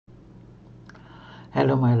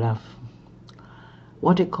Hello, my love.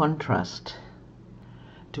 What a contrast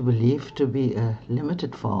to believe to be a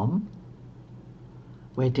limited form,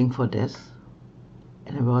 waiting for death,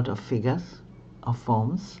 in a world of figures, of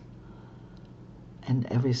forms, and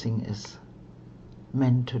everything is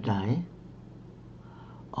meant to die,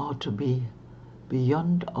 or to be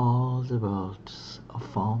beyond all the worlds of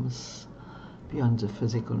forms, beyond the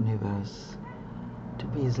physical universe, to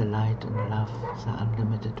be the light and love, the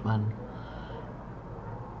unlimited one,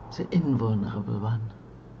 the invulnerable one,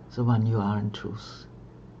 the one you are in truth.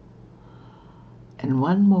 In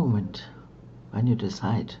one moment, when you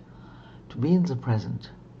decide to be in the present,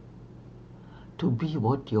 to be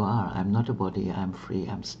what you are, I'm not a body, I'm free,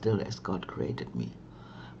 I'm still as God created me,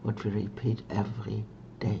 what we repeat every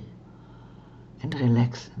day, and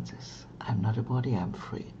relax in this. I'm not a body, I'm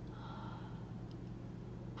free,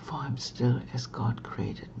 for I'm still as God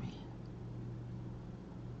created me.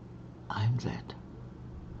 I'm that.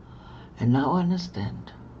 And now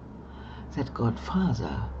understand that God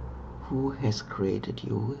Father, who has created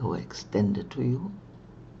you, who extended to you,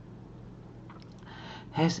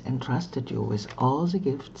 has entrusted you with all the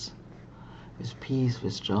gifts, with peace,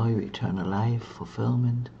 with joy, with eternal life,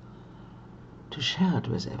 fulfillment, to share it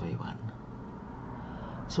with everyone.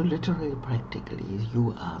 So literally, practically,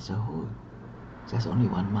 you are the whole. There's only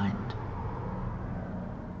one mind.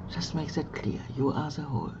 Just make that clear. You are the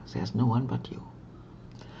whole. There's no one but you.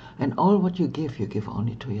 And all what you give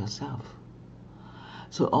only to yourself.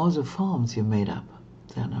 So all the forms you made up,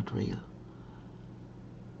 they're not real.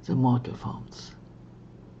 The mortal forms.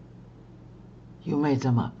 You made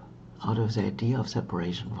them up out of the idea of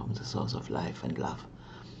separation from the source of life and love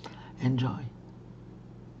and joy.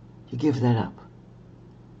 You give that up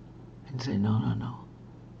and say, no, no, no.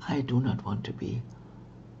 I do not want to be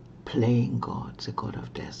playing God, the God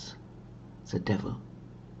of death, the devil,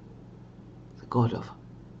 the God of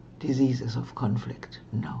diseases, of conflict.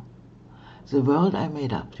 No. The world I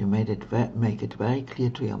made up, you make it very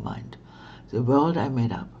clear to your mind. The world I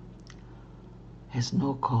made up has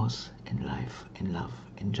no cause in life, in love,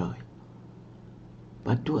 in joy.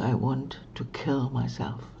 But do I want to kill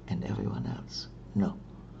myself and everyone else? No.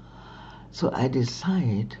 So I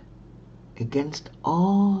decide, against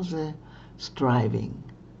all the striving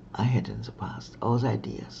I had in the past, all the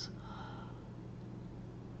ideas,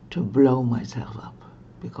 to blow myself up,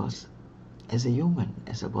 because as a human,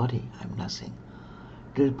 as a body, I'm nothing.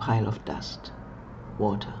 Little pile of dust,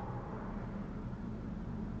 water,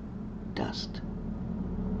 dust,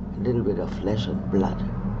 a little bit of flesh and blood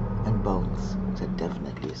and bones. That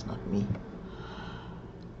definitely is not me.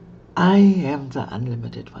 I am the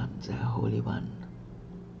unlimited one, the holy one.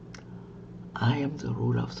 I am the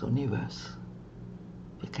ruler of the universe.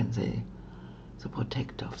 You can say the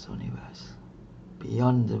protector of the universe.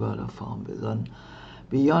 Beyond the world of form,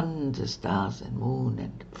 beyond the stars and moon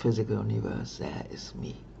and physical universe, there is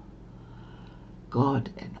me.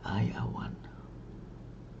 God and I are one.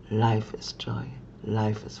 Life is joy.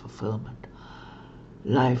 Life is fulfillment.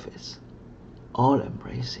 Life is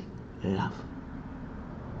all-embracing love.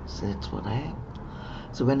 So that's what I am.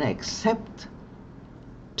 So when I accept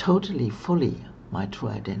totally, fully my true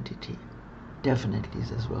identity, definitely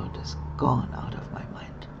this world is gone out of my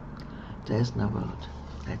mind. There is no world.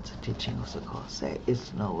 That's the teaching of the Course. There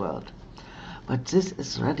is no world. But this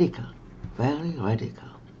is radical, very radical.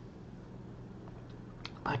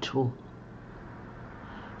 But true.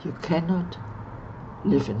 You cannot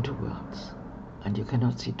live in two worlds, and you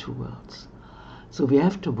cannot see two worlds. So we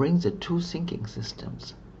have to bring the two thinking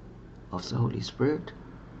systems of the Holy Spirit,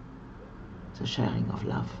 the sharing of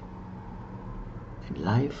love and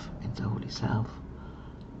life and the Holy Self,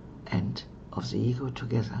 and of the ego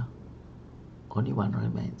together. Only one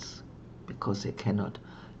remains, because they cannot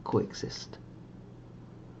coexist.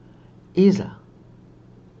 Either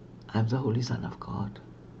I'm the Holy Son of God,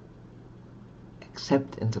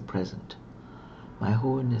 accept in the present my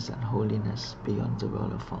wholeness and holiness beyond the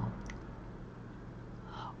world of form,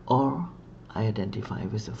 or I identify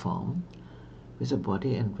with the form, with the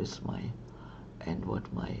body and with and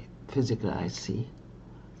what my physical eyes see,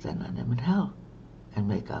 then I am in hell and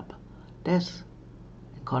make up death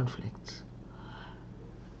and conflicts.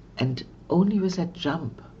 And only with that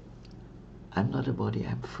jump, I'm not a body,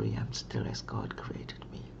 I'm free, I'm still as God created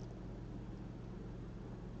me.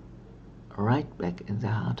 Right back in the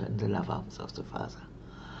heart and the love arms of the Father.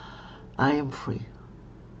 I am free.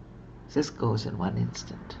 This goes in one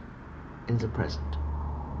instant, in the present.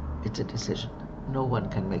 It's a decision. No one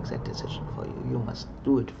can make that decision for you. You must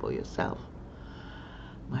do it for yourself.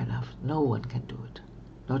 My love, no one can do it.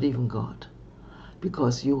 Not even God.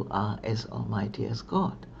 Because you are as almighty as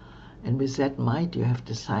God. And with that might you have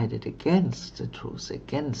decided against the truth,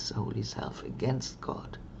 against the Holy Self, against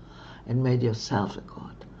God, and made yourself a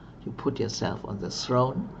God. You put yourself on the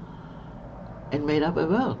throne and made up a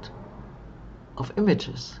world of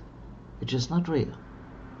images, which is not real.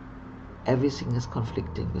 Everything is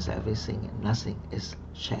conflicting with everything and nothing is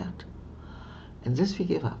shared. And this we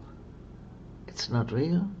give up. It's not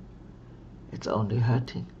real, it's only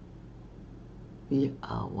hurting. We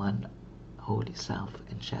are one Holy Self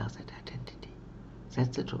and share that identity.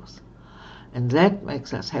 That's the truth. And that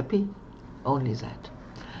makes us happy, only that.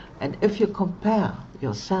 And if you compare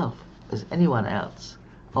yourself with anyone else,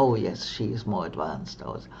 oh yes, she is more advanced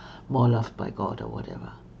or more loved by God or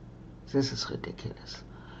whatever, this is ridiculous.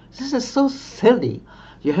 This is so silly.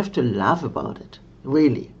 You have to laugh about it,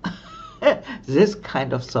 really. This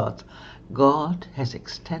kind of thought God has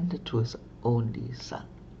extended to his only Son,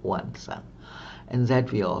 one Son, and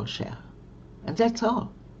that we all share. And that's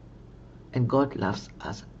all. And God loves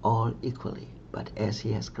us all equally, but as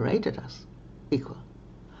he has created us, equal.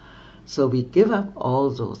 So we give up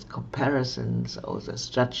all those comparisons, all this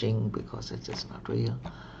judging, because it is not real,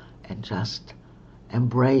 and just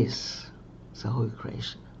embrace the whole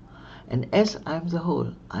creation. And as I'm the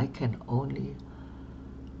whole, I can only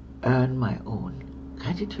earn my own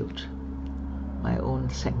gratitude, my own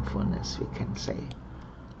thankfulness, we can say.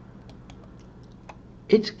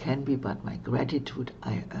 It can be but my gratitude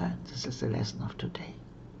I earn. This is the lesson of today,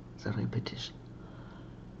 the repetition.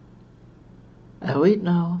 I read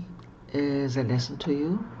now the lesson to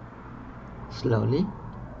you, slowly,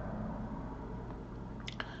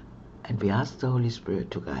 and we ask the Holy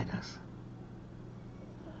Spirit to guide us,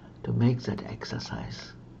 to make that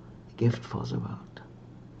exercise a gift for the world.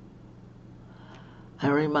 I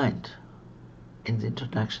remind, in the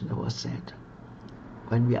introduction it was said,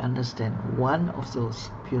 when we understand one of those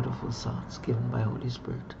beautiful thoughts given by Holy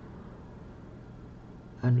Spirit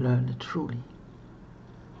and learn it truly,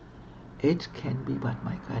 it can be but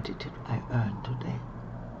my gratitude I earn today,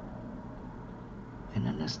 and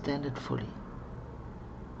understand it fully.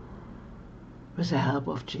 With the help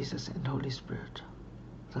of Jesus and Holy Spirit,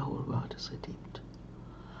 the whole world is redeemed.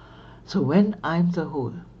 So when I'm the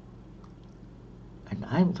whole, and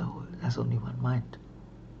I'm the whole, there's only one mind.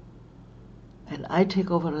 And I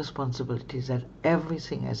take over responsibility that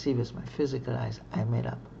everything I see with my physical eyes, I made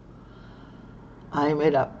up. I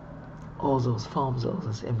made up all those forms, all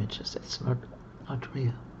those images. It's not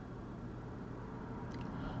real.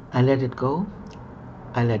 I let it go.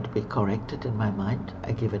 I let it be corrected in my mind.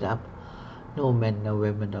 I give it up. No men, no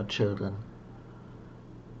women, no children,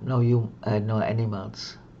 no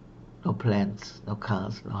animals, no plants, no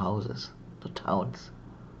cars, no houses, no towns.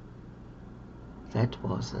 That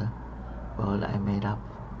was the world I made up,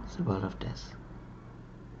 the world of death.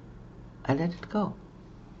 I let it go.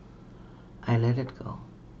 I let it go.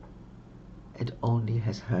 It only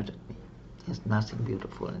has hurted me. There's nothing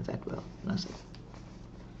beautiful in that world, nothing.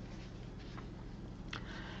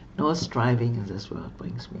 No striving in this world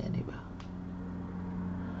brings me anywhere.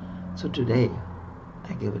 So today,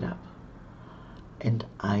 I give it up. And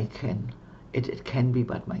it can be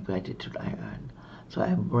but my gratitude I earn. So I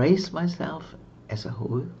embrace myself as a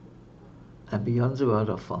whole. I'm beyond the world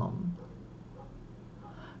of form.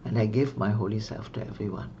 And I give my holy self to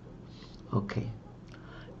everyone. Okay.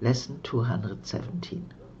 Lesson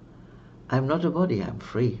 217. I'm not a body, I'm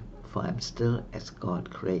free, for I'm still as God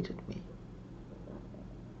created me.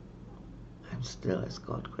 I'm still as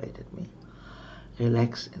God created me.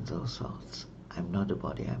 Relax in those thoughts. I'm not a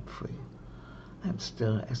body, I'm free. I'm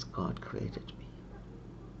still as God created me.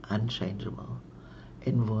 Unchangeable,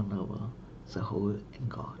 invulnerable, the whole in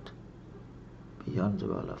God. Beyond the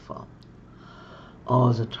world of form.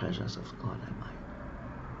 All the treasures of God are mine.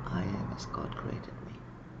 I am as God created me.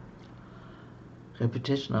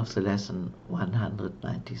 Repetition of the lesson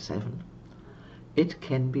 197. It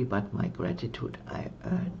can be but my gratitude I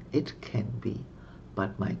earn. It can be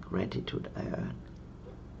but my gratitude I earn.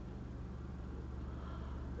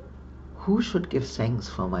 Who should give thanks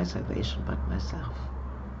for my salvation but myself?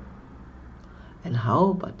 And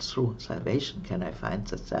how but through salvation can I find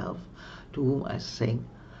the self to whom I sing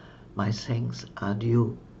my thanks are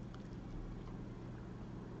due?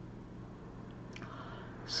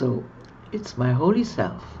 So it's my holy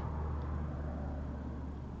self,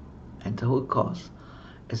 and the whole course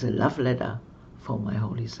is a love letter for my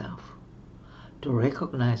holy self, to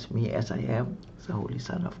recognize me as I am, the Holy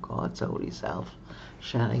Son of God, the Holy Self,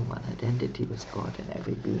 sharing one identity with God in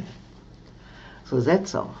every being. So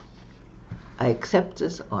that's all. I accept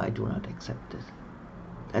this or I do not accept it.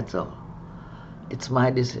 That's all. It's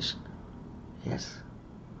my decision. Yes.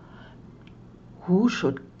 Who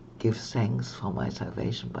should give thanks for my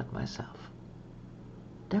salvation but myself?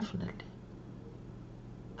 Definitely.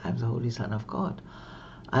 I'm the Holy Son of God.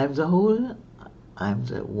 I'm the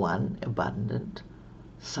one abundant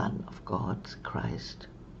Son of God, Christ.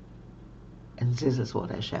 And this is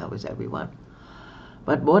what I share with everyone.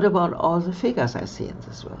 But what about all the figures I see in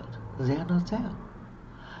this world? They are not there.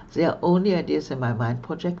 They are only ideas in my mind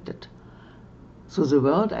projected. So the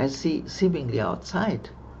world I see seemingly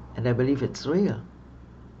outside, and I believe it's real,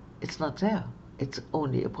 it's not there. It's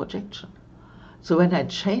only a projection. So when I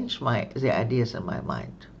change the ideas in my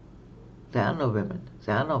mind, there are no women,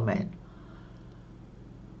 there are no men,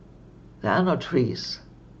 there are no trees.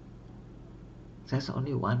 There's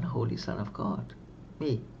only one Holy Son of God,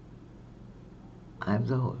 me. I'm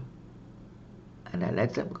the whole. And I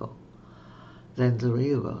let them go. Then the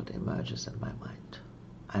real world emerges in my mind.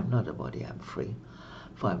 I'm not a body, I'm free,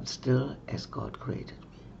 for I'm still as God created me.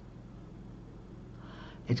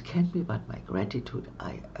 It can be but my gratitude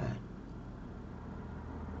I earn.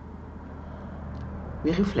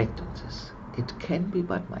 We reflect on this. It can be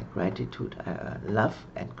but my gratitude I earn. Love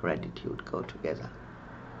and gratitude go together.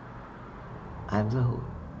 I'm the whole.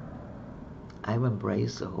 I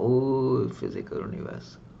embrace the whole physical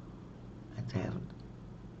universe and heaven.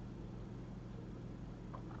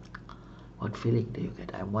 What feeling do you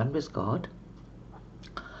get? I'm one with God,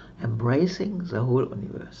 embracing the whole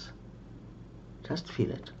universe. Just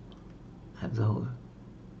feel it. I'm the whole.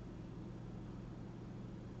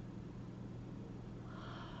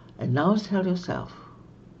 And now tell yourself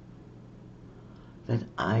that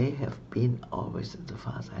I have been always in the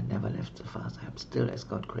Father. I never left the Father. I'm still as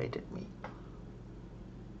God created me.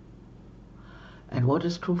 And what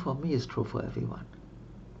is true for me is true for everyone.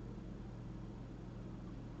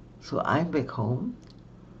 So I'm back home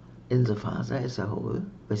in the Father as a whole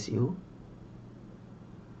with you.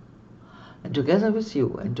 And together with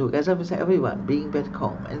you and together with everyone being back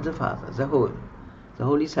home in the Father, the whole, the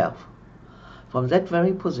Holy Self. From that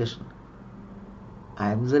very position,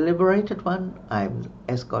 I'm the liberated one, I'm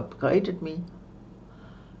as God created me.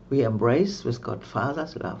 We embrace with God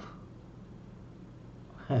Father's love.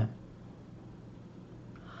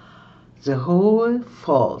 The whole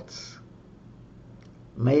false,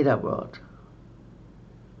 made-up world,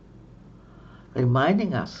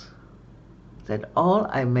 reminding us that all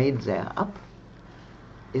I made there up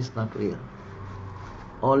is not real.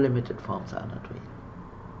 All limited forms are not real.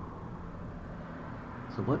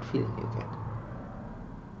 So what feeling you get?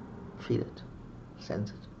 Feel it,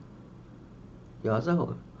 sense it. You are the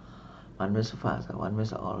whole, one with the Father, one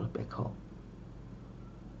with all back home.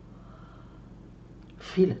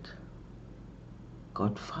 Feel it.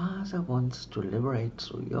 God Father wants to liberate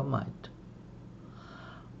through your mind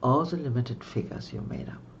all the limited figures you made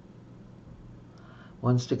up.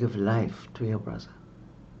 Wants to give life to your brother.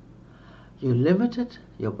 You limited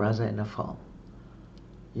your brother in a form.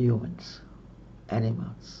 Humans,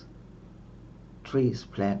 animals, trees,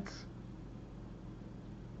 plants.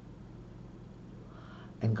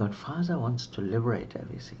 And God Father wants to liberate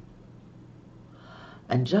everything.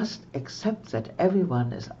 And just accept that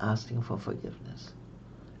everyone is asking for forgiveness.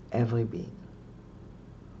 Every being.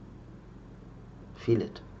 Feel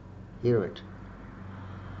it. Hear it.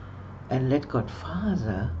 And let God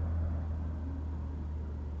Father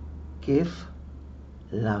give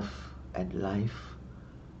love and life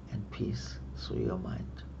and peace through your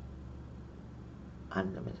mind.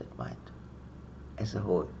 Unlimited mind. As a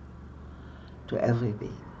whole. To every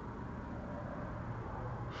being.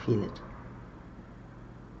 Feel it.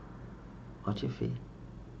 What you feel.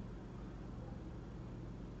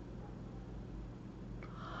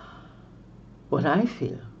 What I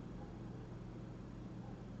feel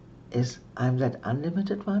is I'm that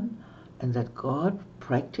unlimited one, and that God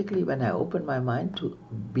practically, when I open my mind to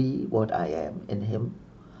be what I am in Him,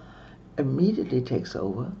 immediately takes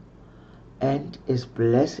over and is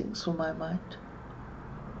blessing through my mind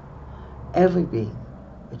every being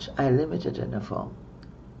which I limited in a form.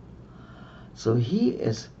 So He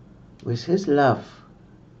is, with His love,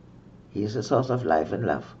 He is the source of life and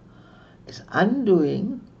love, is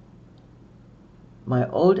undoing my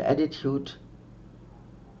old attitude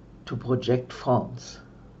to project forms.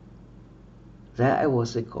 There I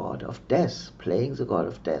was the god of death, playing the god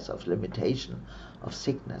of death, of limitation, of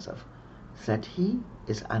sickness, of that He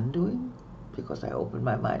is undoing because I open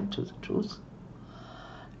my mind to the truth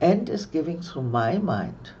and is giving through my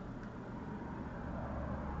mind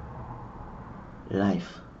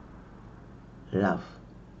life, love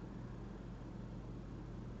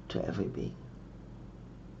to every being.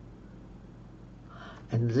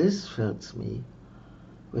 And this fills me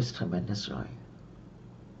with tremendous joy.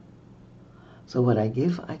 So what I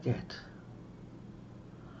give, I get.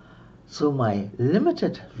 So my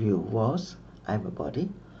limited view was, I'm a body,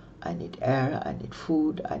 I need air, I need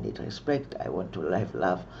food, I need respect, I want to live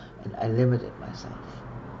love, and I limited myself.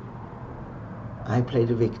 I played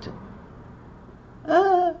a victim.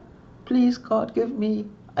 Please God, give me.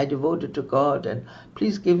 I devoted to God, and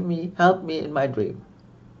please give me, help me in my dream.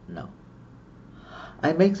 No.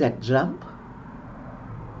 I make that jump,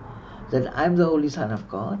 that I'm the Holy Son of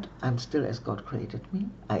God, I'm still as God created me,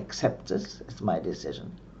 I accept this, it's my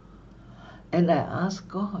decision. And I ask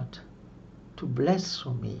God to bless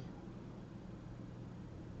through me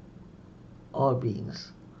all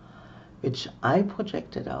beings, which I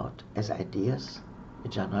projected out as ideas,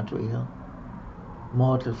 which are not real,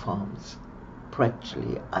 mortal forms.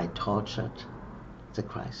 Practically, I tortured the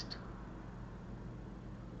Christ.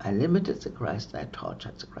 I limited the Christ, I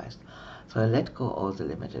tortured the Christ. So I let go all the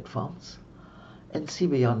limited forms and see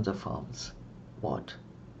beyond the forms. What?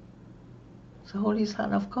 The Holy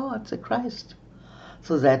Son of God, the Christ.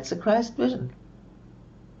 So that's the Christ vision.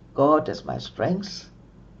 God is my strength,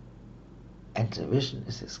 and the vision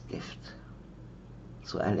is His gift.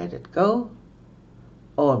 So I let it go.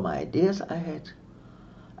 All my ideas I had,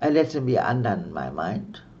 I let them be undone in my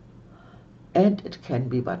mind, and it can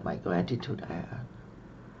be but my gratitude I earn.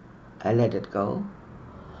 I let it go.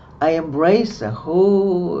 I embrace the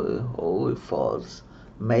whole false,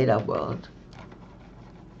 made-up world,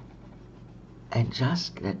 and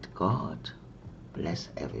just let God bless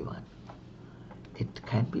everyone. It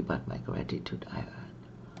can be but my gratitude I earn.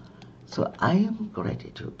 So I am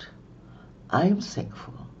gratitude. I am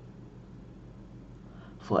thankful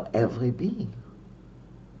for every being.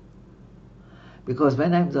 Because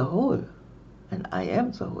when I'm the whole, and I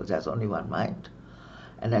am the whole, there's only one mind,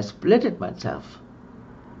 and I split it myself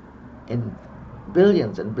in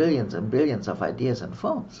billions and billions and billions of ideas and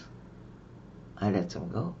forms, I let them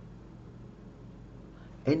go.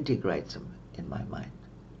 Integrate them in my mind.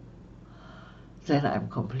 Then I'm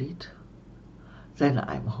complete. Then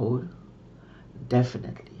I'm whole.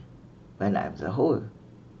 Definitely, when I'm the whole,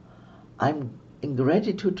 I'm in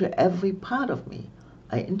gratitude to every part of me.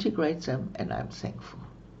 I integrate them and I'm thankful.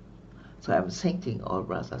 So I'm thanking all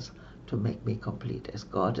brothers to make me complete, as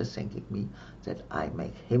God is thanking me that I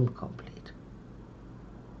make Him complete.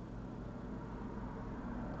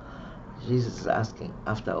 Jesus is asking,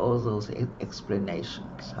 after all those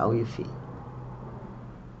explanations, how you feel.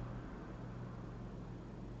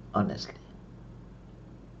 Honestly.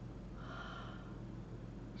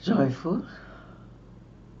 Joyful,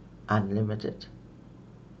 unlimited,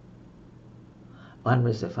 one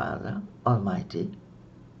with the Father, Almighty,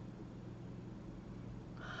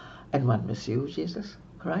 and one with you, Jesus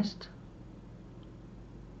Christ.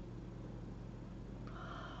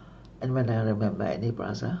 And when I remember any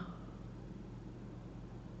brother,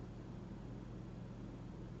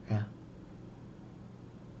 yeah,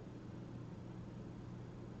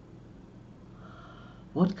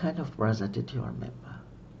 what kind of brother did you remember?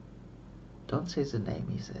 Don't say the name,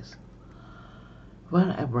 he says.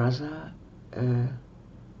 Well, a brother,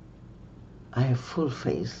 I have full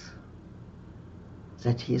faith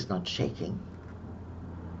that he is not shaking,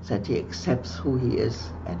 that he accepts who he is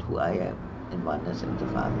and who I am in oneness in the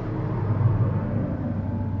Father.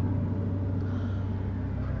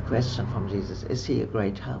 Question from Jesus, is he a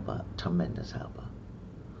great helper, tremendous helper?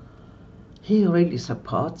 He really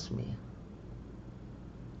supports me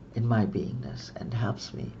in my beingness and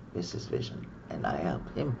helps me with this vision, and I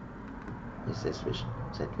help him with this vision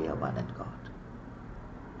that we are one in God.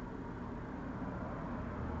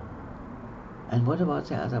 And what about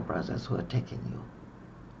the other brothers who are attacking you?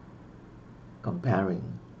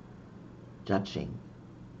 Comparing, judging,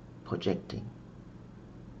 projecting.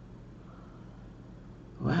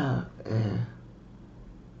 Well,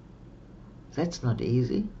 that's not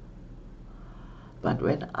easy. But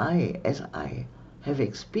when as I have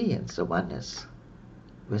experienced the oneness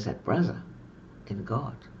with that brother in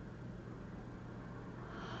God,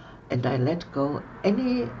 and I let go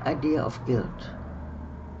any idea of guilt,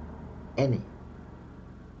 any,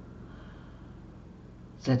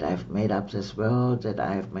 that I've made up this world, that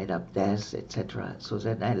I have made up death, etc. So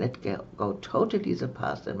that I let go totally the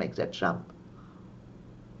past and make that jump.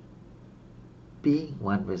 Being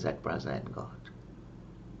one with that brother and God.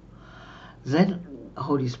 Then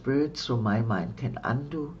Holy Spirit through my mind can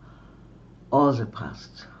undo all the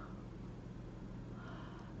past.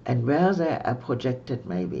 And where there are projected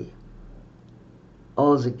maybe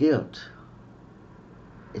all the guilt,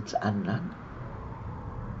 it's undone.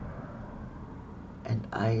 And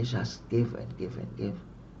I just give and give and give.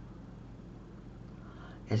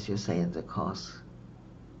 As you say in the Course,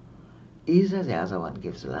 Either the other one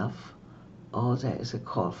gives love, or there is a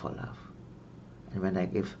call for love. And when I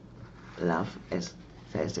give love, as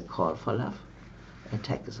there is a call for love,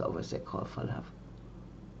 attack is always a call for love.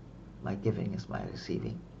 My giving is my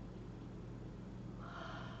receiving.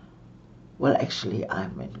 Well, actually,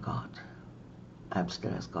 I'm in God. I'm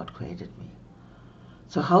still as God created me.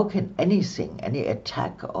 So how can anything, any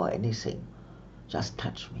attack or anything, just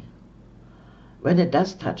touch me? When it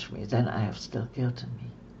does touch me, then I have still guilt in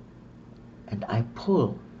me. And I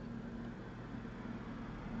pull,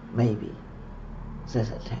 maybe, this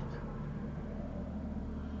attack.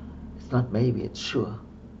 It's not maybe, it's sure.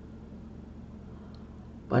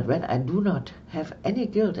 But when I do not have any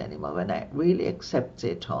guilt anymore, when I really accept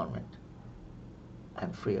the atonement,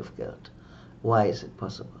 I'm free of guilt. Why is it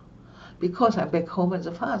possible? Because I'm back home as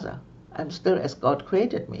a Father. I'm still as God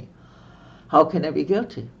created me. How can I be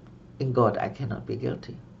guilty? In God I cannot be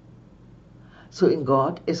guilty. So in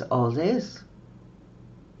God is all there is.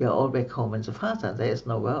 We are all back home as a Father. There is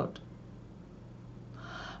no world.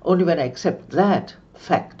 Only when I accept that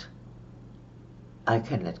fact, I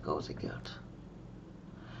can let go of the guilt.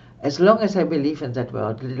 As long as I believe in that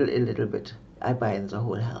world, a little bit, I buy in the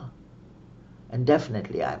whole hell. And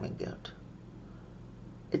definitely I'm in guilt.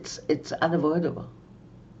 It's unavoidable.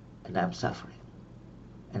 And I'm suffering.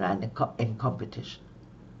 And I'm in competition.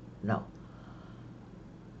 No.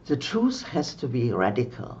 The truth has to be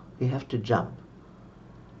radical. We have to jump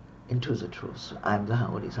into the truth. I'm the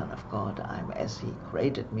Holy Son of God. I'm as He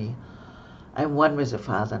created me. I'm one with the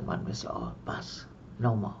Father and one with all. Bas.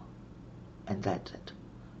 No more. And that's it.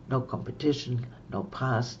 No competition, no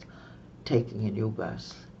past, taking a new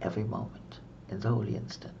birth every moment in the holy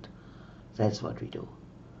instant. That's what we do.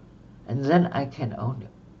 And then I can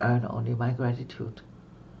earn only my gratitude,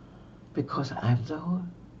 because I'm the whole.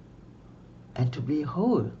 And to be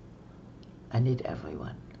whole, I need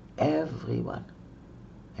everyone. Everyone.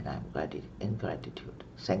 And I'm in gratitude,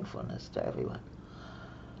 thankfulness to everyone.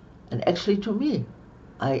 And actually to me,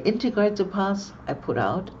 I integrate the path I put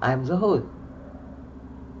out, I'm the whole.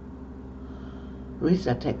 Read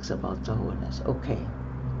the text about the wholeness. Okay.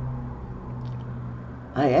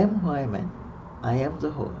 I am who I am. I am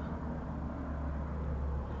the whole.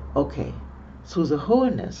 Okay. Through the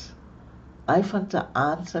wholeness, I found the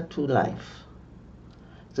answer to life.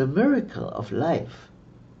 The miracle of life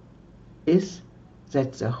is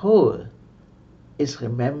that the whole is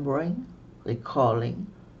remembering, recalling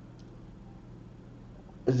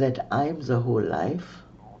that I'm the whole life.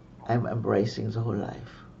 I'm embracing the whole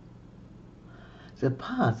life. The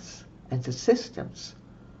paths and the systems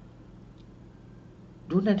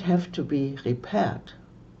do not have to be repaired,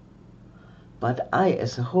 but I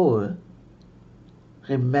as a whole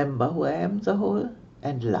remember who I am, the whole,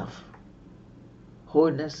 and love.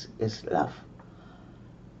 Wholeness is love,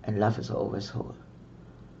 and love is always whole.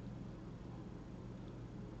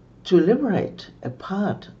 To liberate a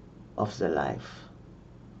part of the life,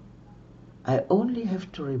 I only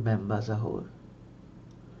have to remember the whole.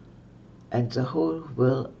 And the whole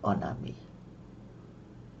will honor me.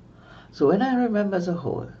 So when I remember the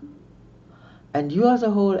whole, and you are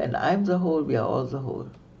the whole, and I'm the whole, we are all the whole,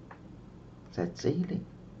 that's the healing.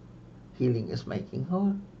 Healing is making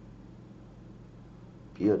whole.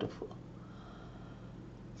 Beautiful.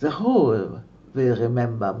 The whole will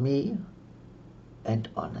remember me and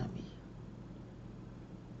honor me.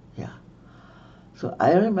 Yeah. So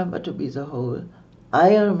I remember to be the whole.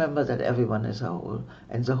 I remember that everyone is a whole,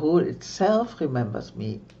 and the whole itself remembers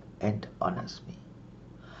me and honors me.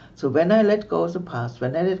 So when I let go of the past,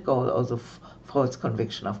 when I let go of the false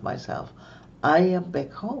conviction of myself, I am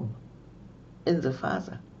back home in the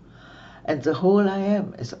Father. And the whole I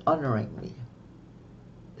am is honoring me.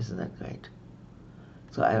 Isn't that great?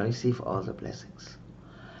 So I receive all the blessings.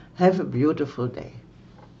 Have a beautiful day.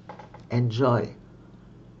 Enjoy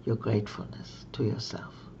your gratefulness to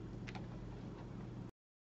yourself.